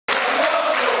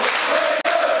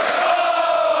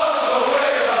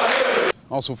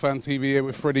Arsenal Fan TV here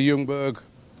with Freddie Ljungberg,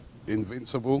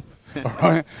 Invincible. All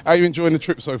right, how are you enjoying the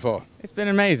trip so far? It's been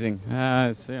amazing.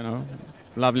 It's, you know,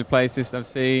 lovely places I've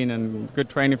seen and good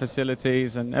training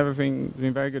facilities and everything's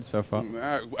been very good so far.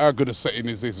 How good a setting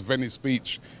is this? Venice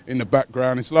Beach in the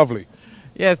background, it's lovely.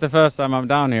 Yeah, it's the first time I'm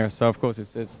down here, so of course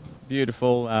it's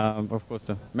beautiful. Of course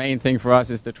the main thing for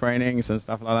us is the trainings and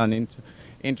stuff like that, and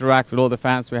interact with all the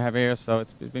fans we have here, so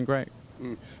it's been great.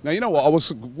 Now, you know what, I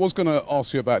was going to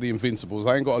ask you about the Invincibles.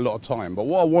 I ain't got a lot of time, but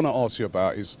what I want to ask you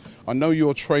about is, I know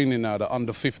you're training now the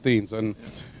under-15s, and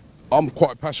I'm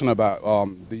quite passionate about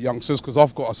the youngsters, because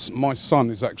I've got my son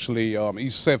is actually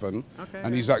he's 7,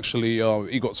 and he's actually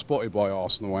he got spotted by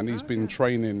Arsenal, and he's been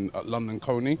training at London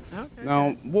Coney.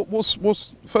 Now, what's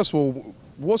first of all,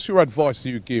 what's your advice do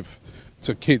you give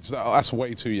to kids that's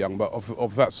way too young, but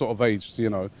of that sort of age? You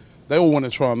know, they all want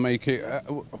to try and make it.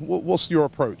 What's your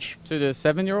approach To the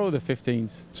 7-year-old or the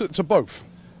 15s? To both?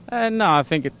 No, I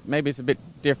think maybe it's a bit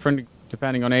different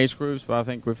depending on age groups, but I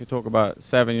think if you talk about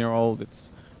 7-year-old,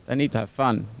 they need to have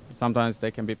fun. Sometimes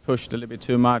they can be pushed a little bit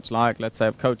too much, like, let's say,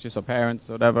 coaches or parents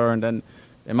or whatever, and then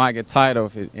they might get tired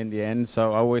of it in the end.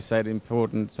 So I always say it's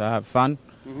important to have fun.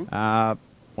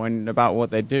 When about what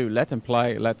they do, let them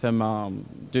play, let them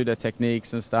do their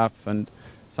techniques and stuff. And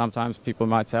sometimes people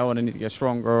might say, oh, they need to get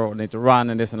stronger or they need to run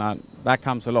and this and that. That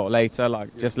comes a lot later.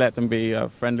 Like, just let them be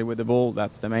friendly with the ball.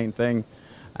 That's the main thing.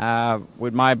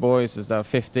 With my boys, as they're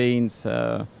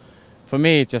 15s, for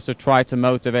me, just to try to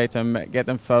motivate them, get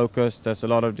them focused. There's a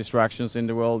lot of distractions in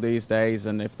the world these days,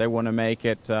 and if they want to make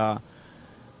it,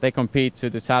 they compete to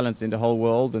the talents in the whole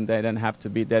world, and they then have to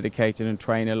be dedicated and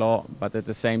train a lot. But at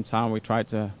the same time, we try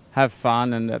to have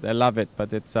fun, and they love it.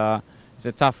 But it's a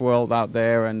tough world out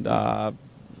there, and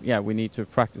yeah, we need to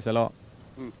practice a lot.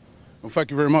 Well,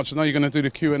 thank you very much. I know you're going to do the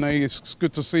Q&A. It's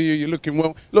good to see you. You're looking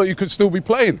well. Look, you could still be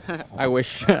playing. I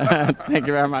wish. Thank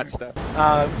you very much, though.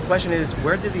 The question is,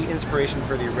 where did the inspiration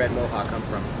for the red mohawk come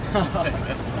from?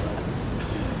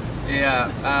 Yeah,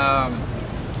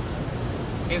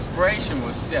 inspiration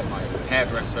was my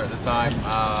hairdresser at the time.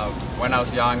 When I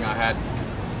was young, I had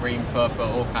green, purple,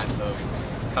 all kinds of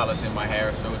colors in my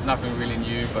hair, so it was nothing really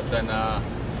new. But then,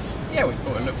 yeah, we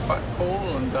thought it looked quite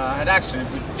cool, and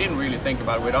we didn't really think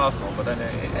about it with Arsenal, but then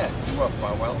it worked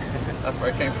quite well. That's where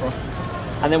it came from.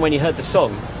 And then when you heard the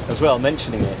song as well,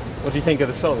 mentioning it, what do you think of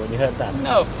the song when you heard that?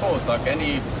 No, of course, like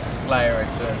any player,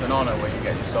 it's an honour when you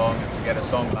get your song, and to get a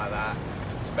song like that,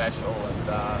 it's special, and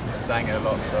I sang it a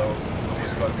lot, so we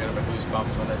just got a bit of a goosebump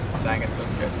when they sang it, so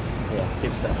it's good. Yeah,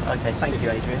 good stuff. Okay, thank you,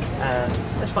 Adrian.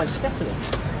 Let's find Stephanie.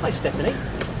 Hi, Stephanie.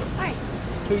 Hi.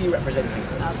 Who are you representing?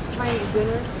 Triangle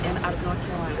Winners and out of North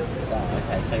Carolina. Oh,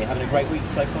 okay, so you're having a great week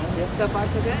so far? Yes. So far,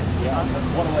 so good. Yeah.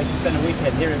 Awesome. What a way to spend a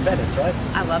weekend here in Venice, right?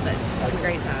 I love it. Having a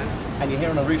great time. And you're here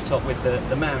on a rooftop with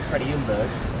the man, Freddie Ljungberg,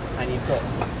 and you've got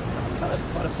kind of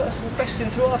quite a personal question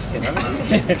to ask him, haven't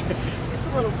you? It's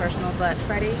a little personal, but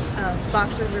Freddie,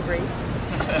 boxers or briefs?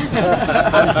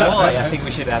 Why? I think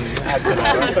we should add to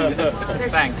that,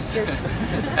 right? Thanks.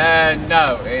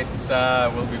 No, it's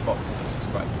will be boxers. It's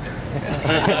quite simple.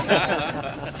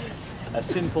 A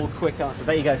simple, quick answer.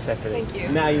 There you go, Stephanie. Thank you.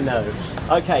 Now you know.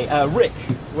 Okay, Rick,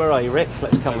 where are you, Rick?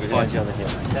 Let's come and find you over here.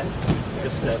 Okay.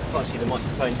 Just pass you the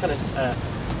microphone. Tell us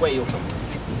where you're from.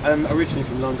 Originally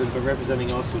from London, but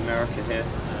representing Arsenal America here.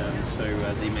 So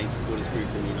the main supporters group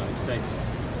in the United States.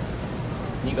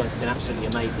 You guys have been absolutely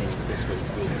amazing this week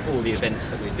with all the events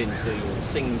that we've been to, and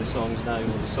singing the songs, knowing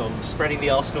all the songs, spreading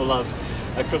the Arsenal love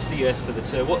across the US for the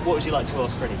tour. What would you like to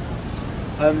ask Freddie?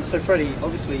 So Freddie,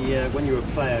 obviously when you were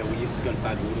a player, we used to go to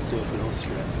Bad Waldersdorf in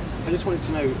Austria. I just wanted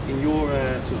to know, in your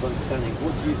sort of understanding,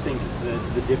 what do you think is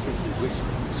the differences? Which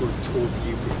sort of tour do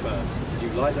you prefer? Did you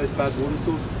like those Bad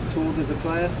Waldersdorf tours as a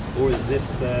player, or is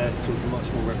this sort of much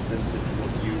more representative of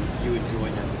what you enjoy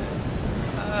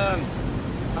nowadays?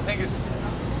 I think it's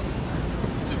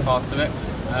two parts of it.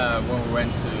 When we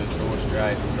went to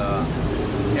Austria, it's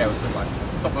it was like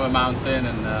top of a mountain,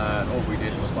 and all we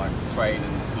did was like train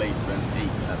and sleep and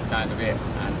eat. That's kind of it.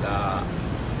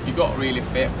 And you got really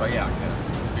fit, but yeah, I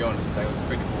can be honest, say it was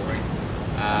pretty boring.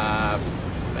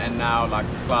 And now, like,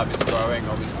 the club is growing.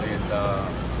 Obviously, it's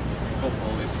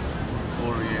football is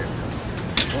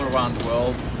all around the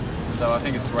world. So I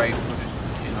think it's great because it's,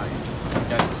 you know, you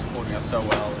guys are supporting us so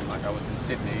well. And like, I was in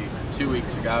Sydney 2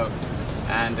 weeks ago,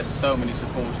 and there's so many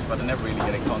supporters, but I never really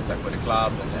get in contact with the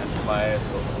club and players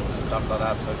and stuff like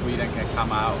that. So if we then can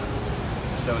come out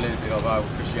and show a little bit of our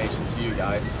appreciation to you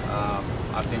guys,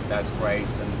 I think that's great,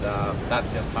 and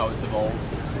that's just how it's evolved.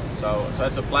 So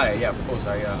as a player, yeah, of course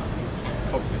I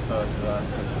probably prefer to go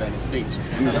to Venice Beach and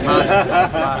sit on the mountain.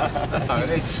 That's how it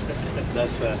is.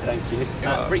 That's fair, thank you.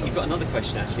 Rick, you've got another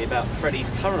question actually about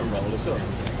Freddie's current role as well.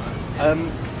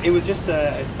 It was just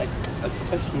a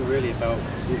question really about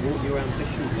sort of what your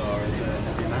ambitions are as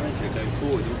a manager going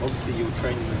forward. Obviously you're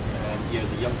training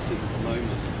the youngsters at the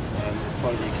moment as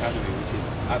part of the academy, which is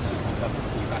absolutely fantastic to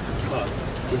see you back at the club.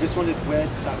 We just wondered where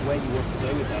you want to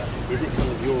go with that. Is it kind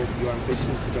of your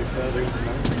ambition to go further into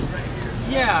management?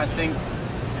 Yeah, I think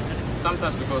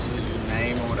sometimes because of your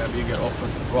name or whatever, you get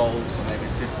offered roles or maybe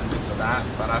assistant this or that,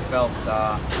 but I felt it's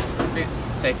a bit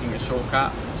taking a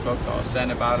shortcut. I spoke to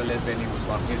Arsene about it a little bit, and he was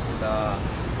like, his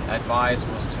advice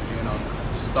was to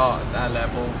start at that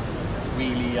level,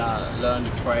 really learn the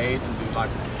trade and do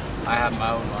like, I have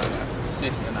my own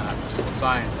assistant, I have sports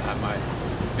science, I have my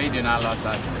video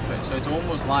analysis and everything. So it's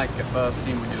almost like a first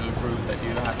team with a little group that you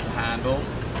have to handle.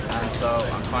 And so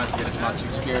I'm trying to get as much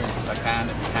experience as I can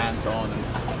and be hands-on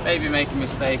and maybe make a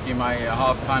mistake in my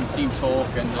half-time team talk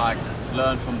and like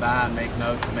learn from that and make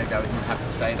notes, and maybe I wouldn't have to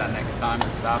say that next time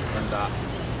and stuff.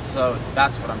 And so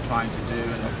that's what I'm trying to do.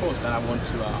 And of course then I want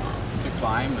to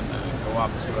climb and go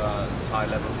up to as high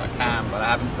level as I can, but I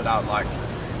haven't put out like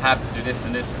have to do this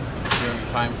and this during the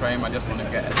time frame. I just want to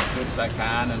get as good as I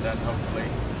can, and then hopefully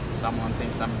someone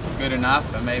thinks I'm good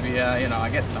enough, and maybe I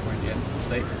get somewhere in the end. Let's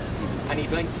see. And you've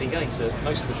been going to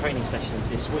most of the training sessions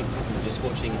this week, and just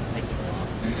watching and taking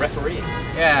refereeing.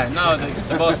 Yeah, no,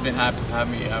 the boss has been happy to have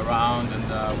me around and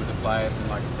with the players, and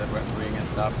like I said, refereeing and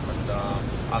stuff. And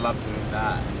I love doing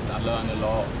that, and I learn a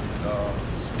lot.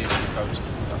 Speaking to coaches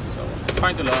and stuff, so I'm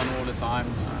trying to learn all the time.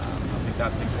 I think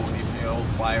that's important. If you're an old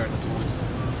player, there's always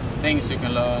things you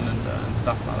can learn and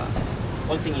stuff like that.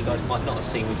 One thing you guys might not have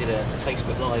seen, we did a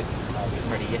Facebook Live with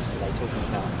Freddie yesterday talking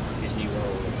about his new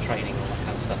role and training and all that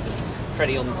kind of stuff. And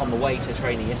Freddie on the way to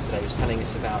training yesterday was telling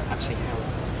us about actually how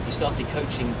you started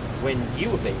coaching when you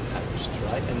were being coached,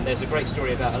 right? And there's a great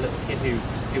story about a little kid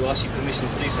who asked you permission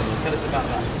to do something. Tell us about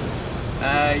that.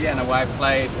 I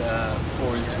played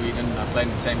before in Sweden. I played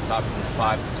in the same club from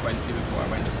 5 to 20 before I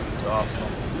went to Arsenal.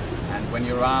 And when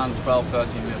you're around 12,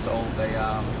 13 years old, they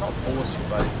not force you,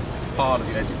 but it's part of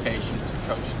your education to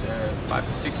coach the 5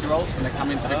 to 6-year-olds when they come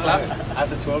into the club.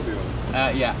 As a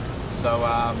 12-year-old? Yeah.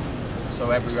 So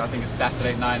every, I think it's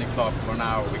Saturday 9 o'clock for an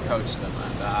hour we coached them,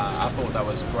 and I thought that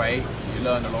was great. You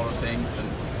learn a lot of things, and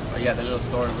yeah, the little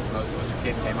story was there was a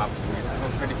kid came up to me and said, "Oh,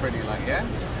 Freddie, like, yeah?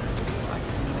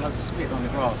 How to spit on the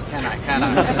grass, can I?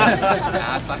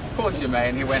 I was like, of course you may,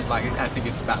 and he went like, I think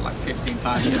he spat like 15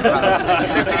 times in front of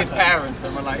he looked at his parents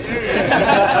and we're like,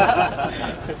 yeah.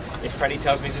 If Freddie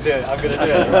tells me to do it, I'm going to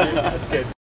do it. That's good.